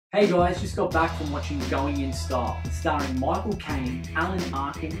Hey guys, just got back from watching Going in Style, starring Michael Caine, Alan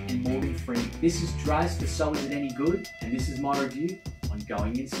Arkin and Morgan Freeman. This is Draz for So Is It Any Good, and this is my review on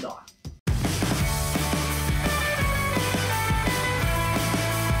Going in Style.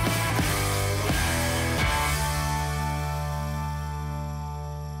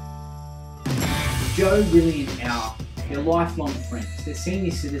 Joe, Willie and Al, they're lifelong friends. They're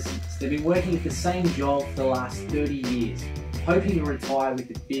senior citizens. They've been working at the same job for the last 30 years, hoping to retire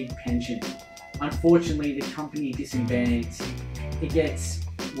with a big pension. Unfortunately, the company disbands. They're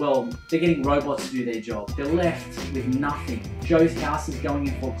getting robots to do their job. They're left with nothing. Joe's house is going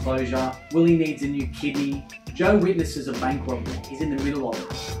in foreclosure. Willie needs a new kidney. Joe witnesses a bank robbery. He's in the middle of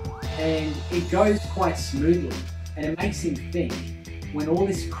it. And it goes quite smoothly. And it makes him think, when all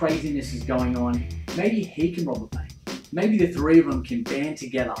this craziness is going on, maybe he can rob a bank. Maybe the three of them can band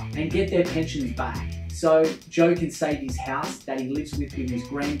together and get their pensions back. So Joe can save his house that he lives with his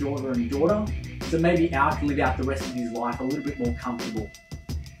granddaughter and daughter. So maybe Al can live out the rest of his life a little bit more comfortable.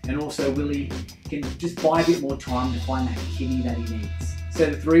 And also Willie can just buy a bit more time to find that kidney that he needs. So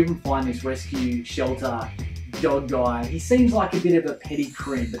the three of them find this rescue shelter dog guy. He seems like a bit of a petty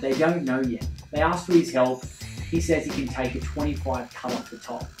crim, but they don't know yet. They ask for his help. He says he can take a 25 cut off the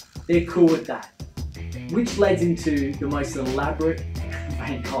top. They're cool with that. Which leads into the most elaborate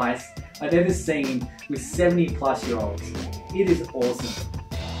bank heist I've ever seen with 70-plus-year-olds. It is awesome.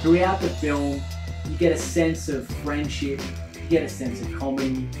 Throughout the film, you get a sense of friendship, you get a sense of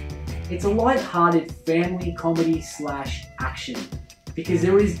comedy. It's a light-hearted family comedy / action because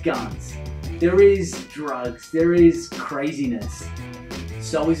there is guns, there is drugs, there is craziness.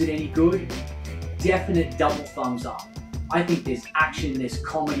 So is it any good? Definite double thumbs up. I think there's action, there's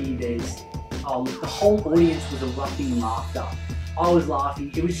comedy, there's the whole audience was erupting in laughter. I was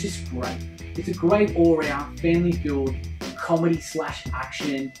laughing. It was just great. It's a great all-round, family-filled comedy /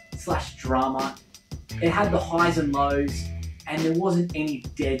 action / drama. It had the highs and lows, and there wasn't any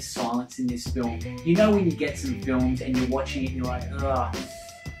dead silence in this film. You know when you get some films and you're watching it and you're like, ugh,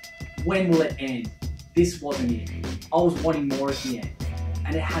 when will it end? This wasn't it. I was wanting more at the end.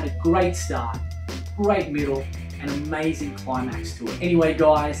 And it had a great start, great middle, an amazing climax to it. Anyway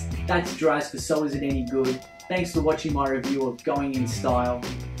guys, that's Draz for So Is It Any Good. Thanks for watching my review of Going in Style.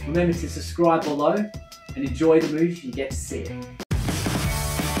 Remember to subscribe below and enjoy the movie if you get to see it.